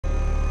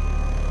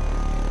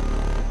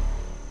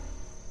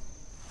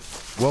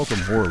Welcome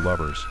horror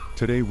lovers.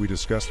 Today we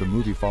discuss the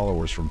movie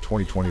Followers from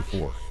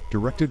 2024,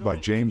 directed by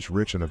James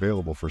Rich and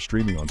available for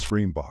streaming on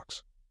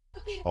Screambox.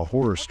 A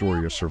horror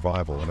story of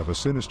survival and of a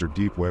sinister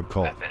deep web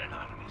cult.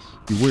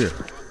 Beware,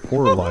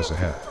 horror lies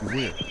ahead.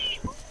 Beware.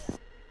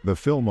 The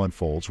film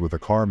unfolds with a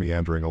car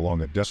meandering along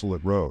a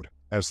desolate road,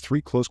 as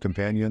three close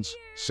companions,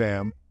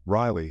 Sam,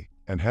 Riley,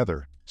 and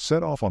Heather,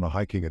 set off on a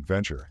hiking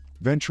adventure,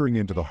 venturing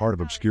into the heart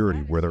of obscurity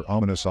where their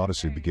ominous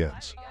odyssey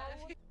begins.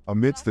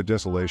 Amidst the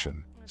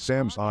desolation,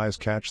 Sam's eyes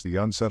catch the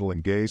unsettling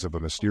gaze of a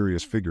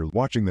mysterious figure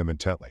watching them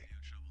intently.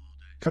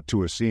 Cut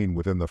to a scene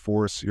within the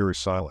forest's eerie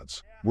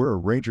silence, where a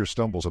ranger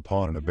stumbles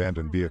upon an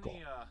abandoned vehicle.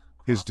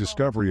 His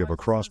discovery of a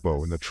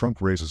crossbow in the trunk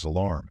raises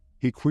alarm.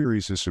 He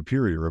queries his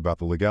superior about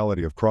the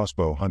legality of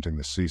crossbow hunting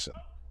this season.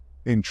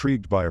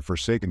 Intrigued by a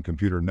forsaken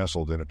computer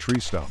nestled in a tree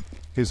stump,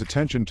 his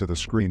attention to the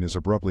screen is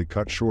abruptly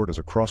cut short as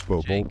a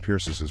crossbow bolt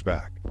pierces his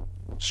back.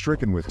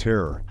 Stricken with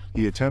terror,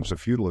 he attempts a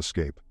futile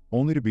escape,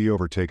 only to be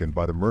overtaken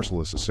by the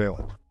merciless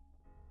assailant.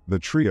 The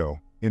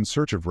trio, in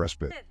search of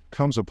respite,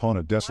 comes upon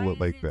a desolate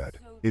lake bed,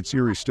 its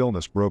eerie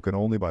stillness broken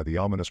only by the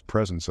ominous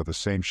presence of the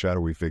same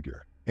shadowy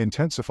figure,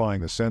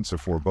 intensifying the sense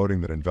of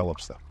foreboding that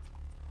envelops them.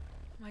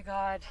 Oh my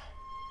God.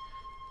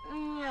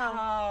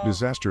 No.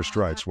 Disaster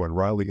strikes when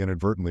Riley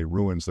inadvertently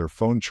ruins their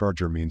phone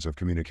charger means of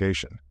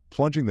communication,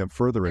 plunging them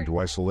further into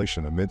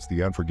isolation amidst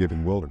the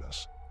unforgiving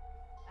wilderness.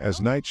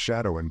 As night's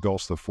shadow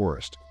engulfs the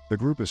forest, the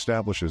group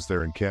establishes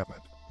their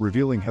encampment,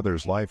 revealing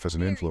Heather's life as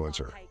an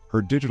influencer,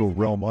 her digital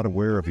realm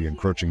unaware of the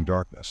encroaching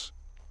darkness.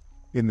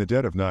 In the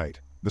dead of night,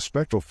 the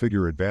spectral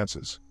figure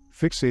advances,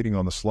 fixating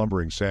on the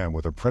slumbering Sam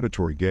with a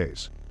predatory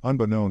gaze,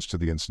 unbeknownst to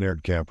the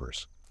ensnared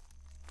campers.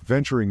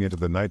 Venturing into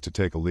the night to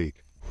take a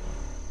leak,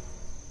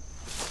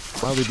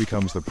 Riley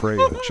becomes the prey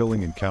of a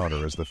chilling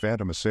encounter as the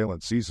phantom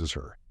assailant seizes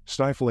her,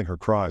 stifling her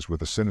cries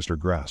with a sinister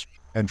grasp,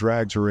 and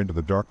drags her into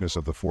the darkness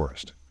of the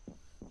forest.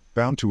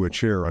 Bound to a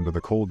chair under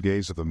the cold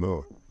gaze of the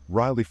moon,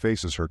 Riley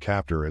faces her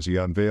captor as he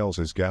unveils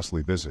his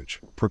ghastly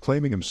visage,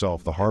 proclaiming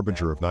himself the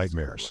harbinger of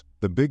nightmares,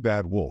 the big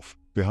bad wolf,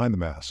 behind the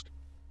mask.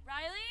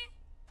 Riley?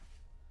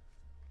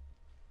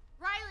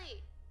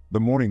 Riley! The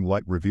morning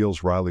light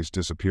reveals Riley's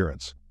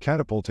disappearance,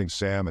 catapulting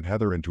Sam and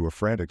Heather into a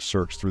frantic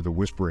search through the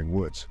whispering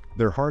woods,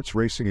 their hearts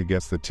racing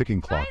against the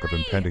ticking clock of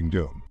impending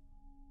doom.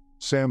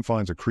 Sam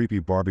finds a creepy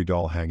Barbie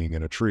doll hanging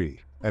in a tree,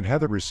 and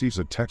Heather receives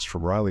a text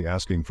from Riley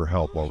asking for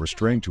help while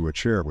restrained to a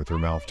chair with her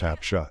mouth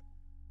tapped shut.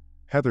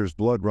 Heather's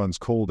blood runs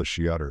cold as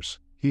she utters,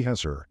 "He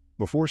has her,"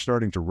 before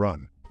starting to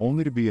run,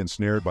 only to be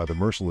ensnared by the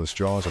merciless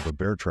jaws of a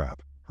bear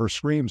trap, her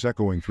screams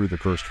echoing through the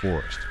cursed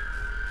forest.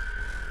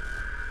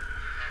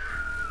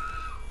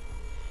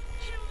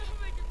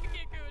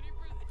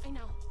 I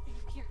know.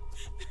 Here.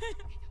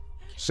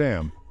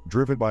 Sam,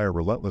 driven by a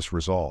relentless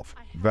resolve,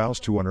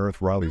 vows to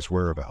unearth Riley's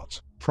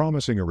whereabouts,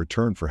 promising a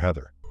return for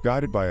Heather.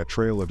 Guided by a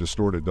trail of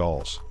distorted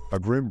dolls, a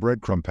grim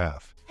breadcrumb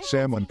path,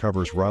 Sam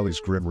uncovers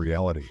Riley's grim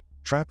reality,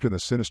 trapped in the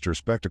sinister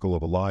spectacle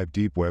of a live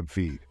deep web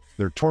feed,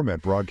 their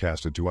torment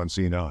broadcasted to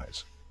unseen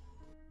eyes.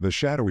 The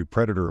shadowy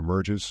predator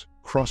emerges,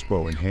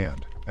 crossbow in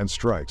hand, and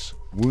strikes,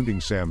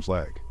 wounding Sam's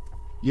leg.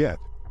 Yet,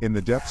 in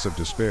the depths of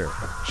despair,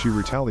 she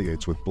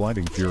retaliates with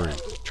blinding fury,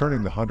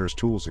 turning the hunter's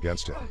tools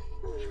against him.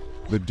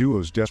 The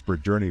duo's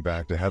desperate journey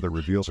back to Heather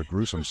reveals a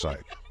gruesome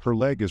sight. Her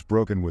leg is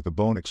broken with the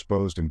bone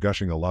exposed and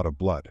gushing a lot of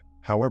blood.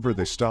 However,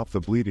 they stop the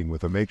bleeding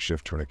with a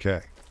makeshift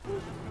tourniquet.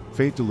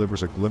 Fate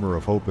delivers a glimmer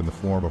of hope in the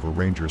form of a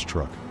ranger's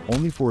truck,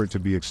 only for it to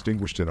be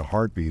extinguished in a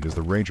heartbeat as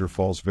the ranger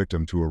falls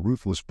victim to a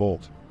ruthless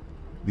bolt.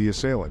 The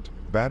assailant,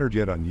 battered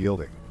yet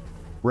unyielding,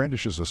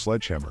 brandishes a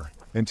sledgehammer,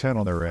 intent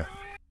on their end.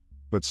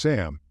 But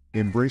Sam,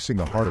 embracing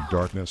the heart of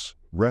darkness,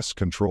 wrests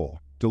control,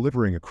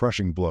 delivering a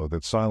crushing blow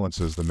that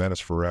silences the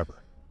menace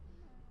forever.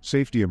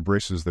 Safety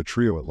embraces the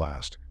trio at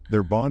last,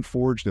 their bond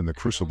forged in the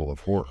crucible of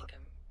horror.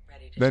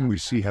 Then we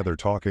see Heather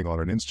talking on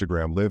an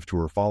Instagram live to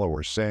her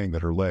followers saying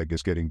that her leg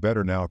is getting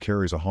better now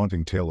carries a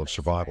haunting tale of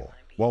survival,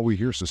 while we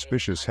hear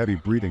suspicious heavy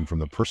breathing from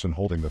the person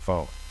holding the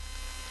phone.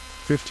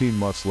 15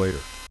 months later,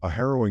 a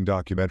harrowing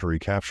documentary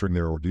capturing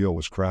their ordeal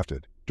was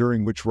crafted,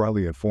 during which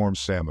Riley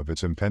informs Sam of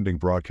its impending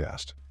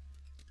broadcast.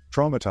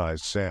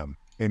 Traumatized Sam,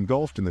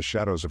 engulfed in the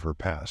shadows of her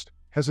past,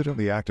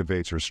 hesitantly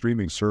activates her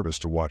streaming service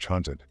to watch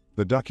Hunted,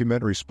 the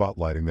documentary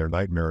spotlighting their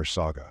nightmarish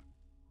saga.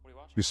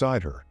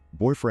 Beside her,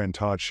 boyfriend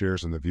Todd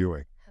shares in the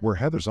viewing, where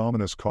Heather's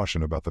ominous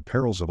caution about the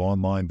perils of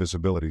online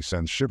visibility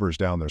sends shivers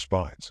down their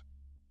spines.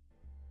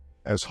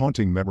 As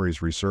haunting memories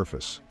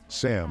resurface,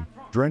 Sam,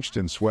 drenched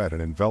in sweat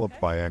and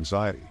enveloped by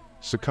anxiety,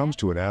 succumbs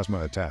to an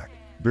asthma attack,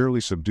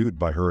 barely subdued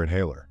by her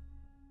inhaler.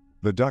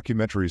 The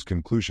documentary's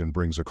conclusion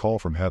brings a call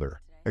from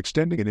Heather,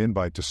 extending an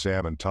invite to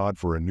Sam and Todd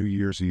for a New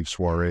Year's Eve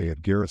soiree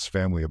at Gareth's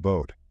family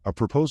abode, a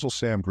proposal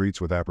Sam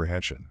greets with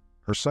apprehension,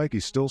 her psyche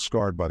still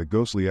scarred by the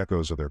ghostly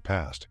echoes of their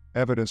past,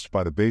 evidenced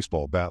by the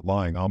baseball bat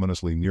lying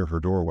ominously near her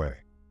doorway.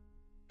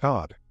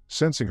 Todd,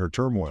 sensing her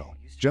turmoil,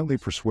 gently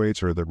persuades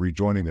her that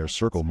rejoining their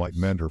circle might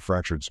mend her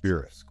fractured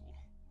spirit.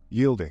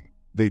 Yielding,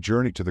 they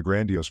journey to the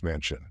grandiose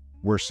mansion,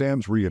 where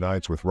Sam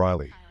reunites with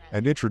Riley,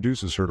 and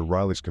introduces her to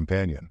Riley's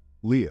companion,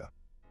 Leah.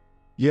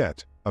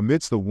 Yet,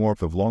 amidst the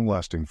warmth of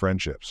long-lasting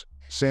friendships,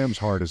 Sam's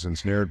heart is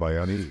ensnared by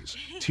unease,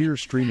 tears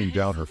streaming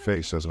down her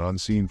face as an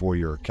unseen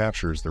voyeur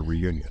captures their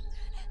reunion.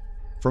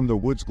 From the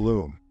wood's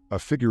gloom, a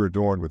figure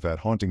adorned with that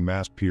haunting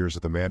mask peers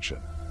at the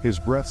mansion, his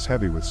breaths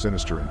heavy with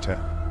sinister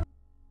intent.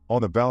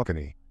 On the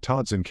balcony,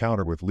 Todd's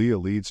encounter with Leah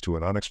leads to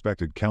an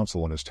unexpected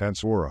counsel in his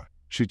tense aura.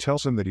 She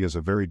tells him that he has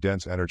a very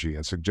dense energy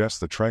and suggests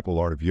the tranquil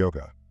art of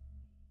yoga.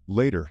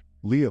 Later,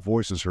 Leah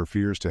voices her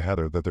fears to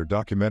Heather that their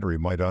documentary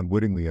might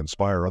unwittingly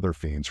inspire other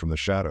fiends from the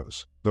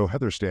shadows, though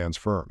Heather stands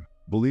firm,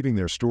 believing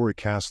their story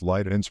casts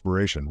light and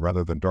inspiration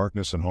rather than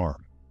darkness and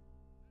harm.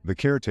 The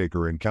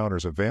caretaker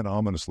encounters a van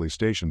ominously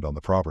stationed on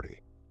the property.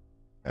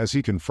 As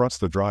he confronts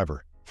the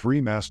driver, 3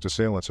 masked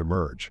assailants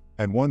emerge,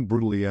 and one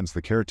brutally ends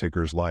the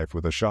caretaker's life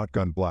with a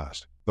shotgun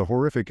blast, the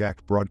horrific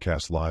act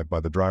broadcast live by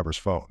the driver's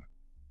phone.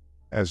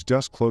 As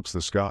dusk cloaks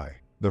the sky,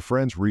 the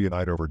friends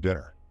reunite over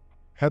dinner.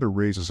 Heather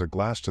raises a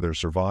glass to their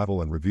survival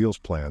and reveals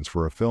plans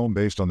for a film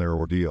based on their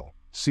ordeal,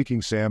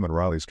 seeking Sam and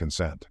Riley's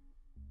consent.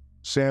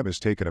 Sam is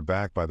taken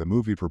aback by the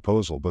movie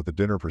proposal, but the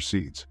dinner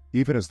proceeds,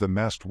 even as the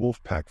masked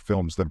wolf pack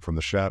films them from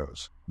the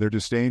shadows, their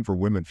disdain for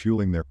women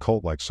fueling their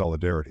cult-like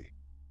solidarity.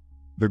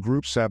 The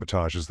group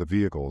sabotages the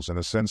vehicles and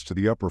ascends to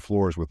the upper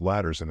floors with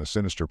ladders in a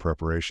sinister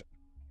preparation.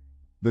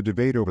 The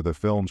debate over the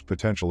film's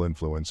potential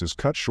influence is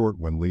cut short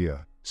when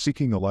Leah,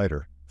 seeking a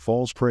lighter,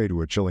 falls prey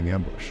to a chilling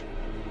ambush.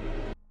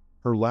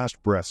 Her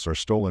last breaths are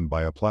stolen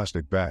by a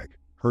plastic bag,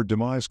 her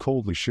demise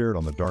coldly shared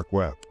on the dark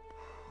web.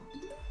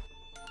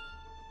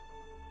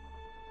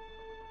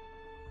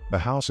 The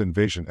house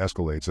invasion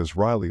escalates as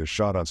Riley is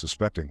shot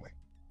unsuspectingly.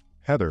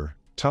 Heather,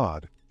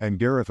 Todd, and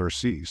Gareth are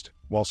seized,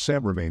 while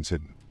Sam remains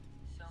hidden.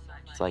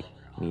 It's like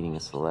meeting a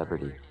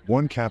celebrity.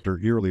 One captor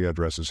eerily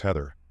addresses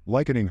Heather,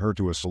 likening her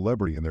to a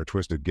celebrity in their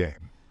twisted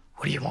game.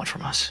 What do you want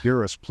from us?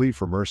 Gareth's plea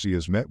for mercy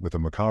is met with a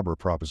macabre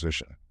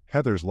proposition: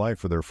 Heather's life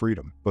for their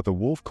freedom, but the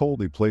wolf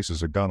coldly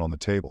places a gun on the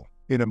table.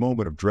 In a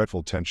moment of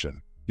dreadful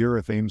tension,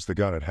 Gareth aims the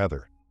gun at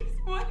Heather.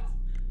 What?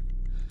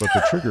 But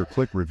the trigger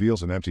click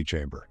reveals an empty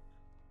chamber.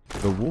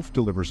 The wolf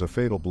delivers a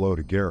fatal blow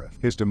to Gareth,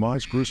 his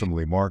demise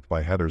gruesomely marked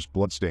by Heather's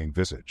bloodstained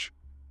visage.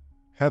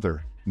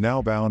 Heather,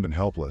 now bound and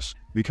helpless,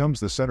 becomes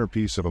the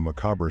centerpiece of a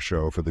macabre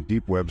show for the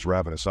deep web's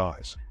ravenous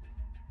eyes.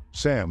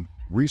 Sam,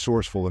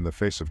 resourceful in the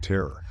face of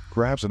terror,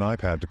 grabs an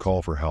iPad to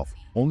call for help,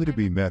 only to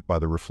be met by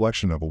the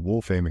reflection of a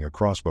wolf aiming a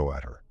crossbow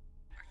at her.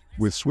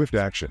 With swift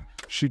action,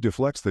 she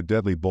deflects the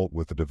deadly bolt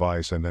with the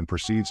device and then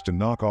proceeds to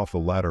knock off the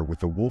ladder with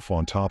the wolf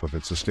on top of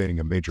it, sustaining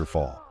a major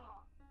fall.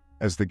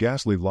 As the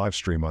ghastly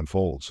livestream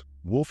unfolds,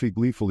 Wolfie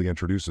gleefully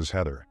introduces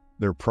Heather,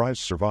 their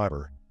prized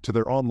survivor, to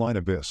their online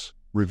abyss,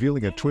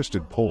 revealing a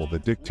twisted pole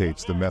that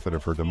dictates the method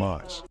of her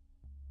demise.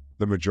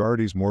 The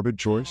majority's morbid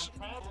choice?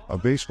 A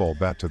baseball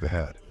bat to the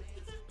head.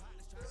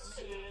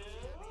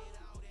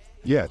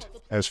 Yet,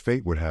 as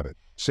fate would have it,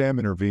 Sam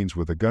intervenes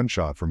with a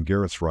gunshot from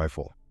Gareth's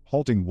rifle,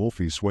 halting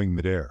Wolfie's swing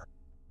midair.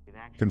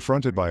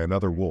 Confronted by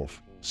another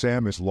wolf,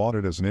 Sam is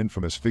lauded as an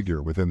infamous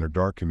figure within their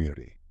dark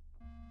community.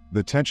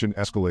 The tension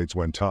escalates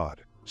when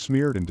Todd,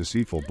 smeared in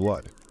deceitful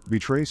blood,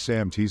 betrays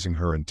Sam, teasing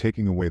her and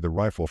taking away the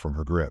rifle from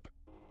her grip.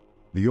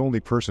 The only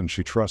person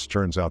she trusts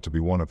turns out to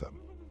be one of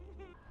them.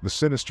 The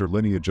sinister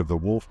lineage of the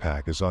wolf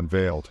pack is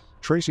unveiled,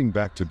 tracing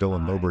back to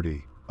Dylan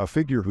Loberty, a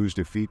figure whose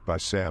defeat by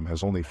Sam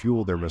has only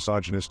fueled their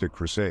misogynistic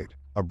crusade,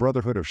 a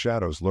brotherhood of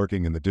shadows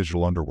lurking in the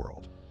digital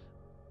underworld.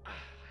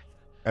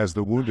 As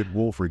the wounded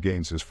wolf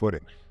regains his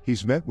footing,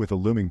 he's met with a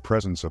looming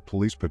presence of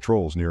police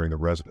patrols nearing the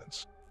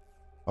residence.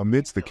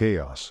 Amidst the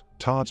chaos,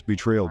 Todd's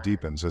betrayal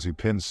deepens as he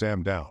pins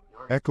Sam down,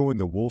 echoing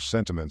the wolf's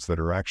sentiments that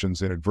her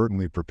actions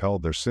inadvertently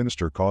propelled their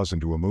sinister cause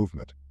into a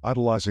movement,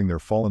 idolizing their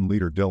fallen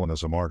leader Dylan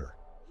as a martyr.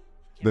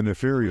 The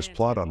nefarious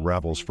plot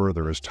unravels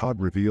further as Todd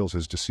reveals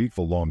his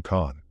deceitful long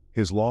con,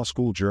 his law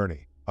school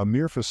journey, a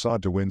mere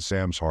facade to win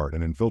Sam's heart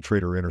and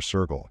infiltrate her inner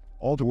circle,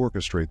 all to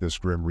orchestrate this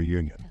grim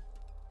reunion.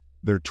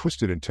 Their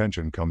twisted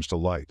intention comes to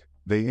light.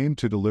 They aim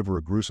to deliver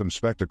a gruesome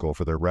spectacle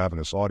for their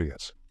ravenous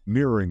audience,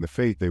 mirroring the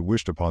fate they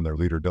wished upon their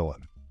leader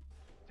Dylan.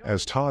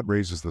 As Todd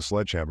raises the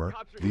sledgehammer,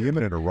 the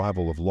imminent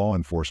arrival of law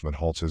enforcement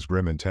halts his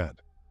grim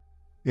intent.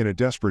 In a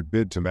desperate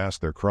bid to mask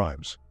their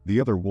crimes,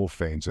 the other wolf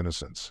feigns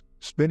innocence,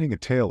 spinning a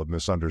tale of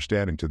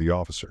misunderstanding to the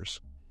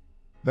officers.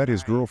 That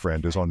his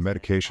girlfriend is on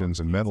medications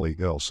and mentally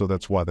ill, so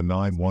that's why the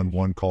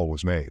 911 call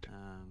was made.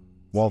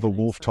 While the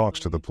wolf talks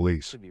to the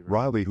police,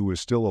 Riley, who is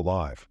still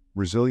alive,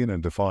 resilient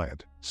and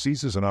defiant,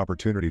 seizes an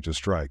opportunity to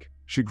strike.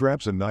 She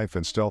grabs a knife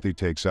and stealthily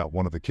takes out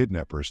one of the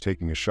kidnappers,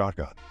 taking a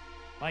shotgun.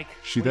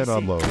 She then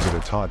unloads it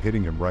at Todd,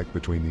 hitting him right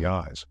between the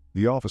eyes.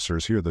 The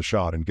officers hear the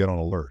shot and get on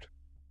alert.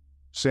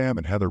 Sam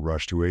and Heather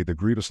rush to aid the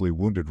grievously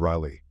wounded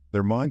Riley,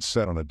 their minds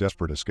set on a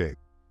desperate escape.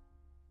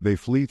 They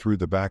flee through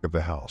the back of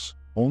the house,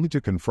 only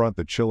to confront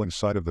the chilling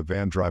sight of the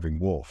van driving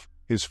wolf,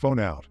 his phone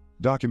out,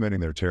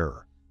 documenting their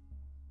terror.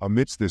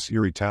 Amidst this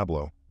eerie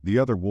tableau, the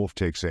other wolf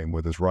takes aim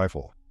with his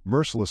rifle,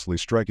 mercilessly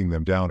striking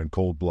them down in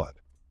cold blood.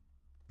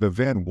 The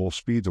van wolf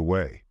speeds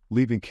away,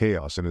 leaving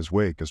chaos in his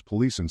wake as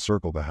police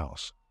encircle the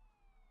house.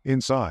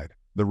 Inside,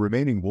 the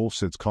remaining wolf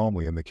sits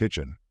calmly in the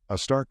kitchen, a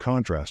stark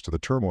contrast to the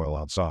turmoil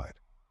outside.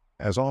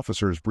 As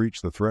officers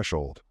breach the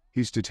threshold,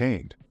 he's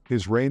detained.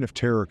 His reign of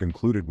terror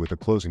concluded with the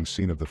closing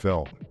scene of the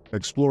film.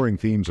 Exploring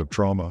themes of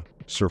trauma,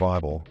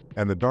 survival,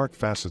 and the dark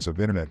facets of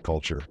internet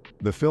culture,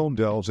 the film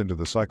delves into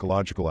the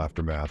psychological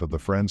aftermath of the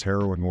friend's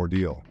harrowing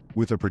ordeal,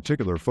 with a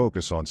particular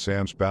focus on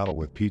Sam's battle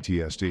with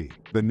PTSD.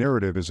 The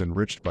narrative is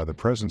enriched by the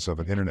presence of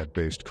an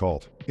internet-based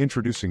cult,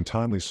 introducing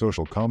timely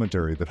social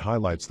commentary that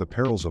highlights the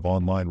perils of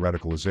online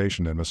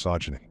radicalization and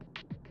misogyny.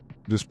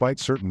 Despite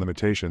certain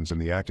limitations in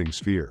the acting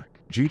sphere,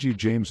 Gigi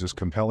James's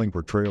compelling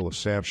portrayal of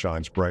Sam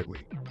shines brightly,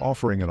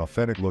 offering an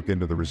authentic look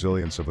into the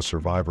resilience of a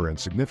survivor and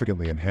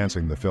significantly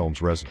enhancing the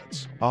film's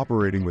resonance.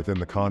 Operating within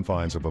the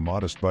confines of a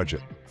modest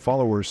budget,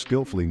 Followers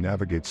skillfully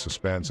navigate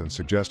suspense and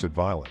suggested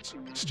violence,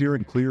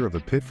 steering clear of the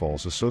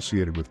pitfalls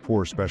associated with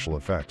poor special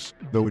effects,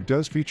 though it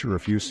does feature a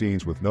few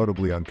scenes with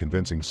notably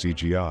unconvincing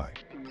CGI.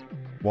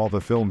 While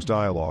the film's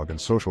dialogue and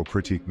social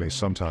critique may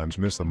sometimes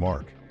miss the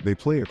mark, they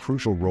play a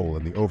crucial role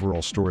in the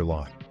overall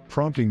storyline,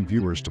 prompting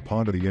viewers to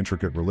ponder the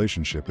intricate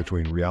relationship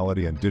between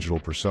reality and digital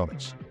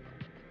personas.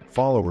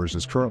 Followers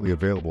is currently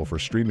available for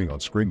streaming on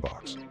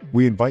Screambox.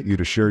 We invite you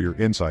to share your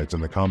insights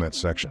in the comments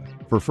section.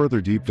 For further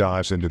deep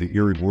dives into the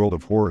eerie world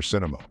of horror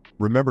cinema,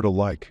 remember to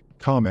like,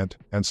 comment,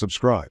 and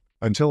subscribe.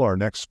 Until our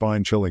next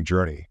spine-chilling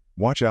journey,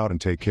 watch out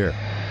and take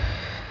care.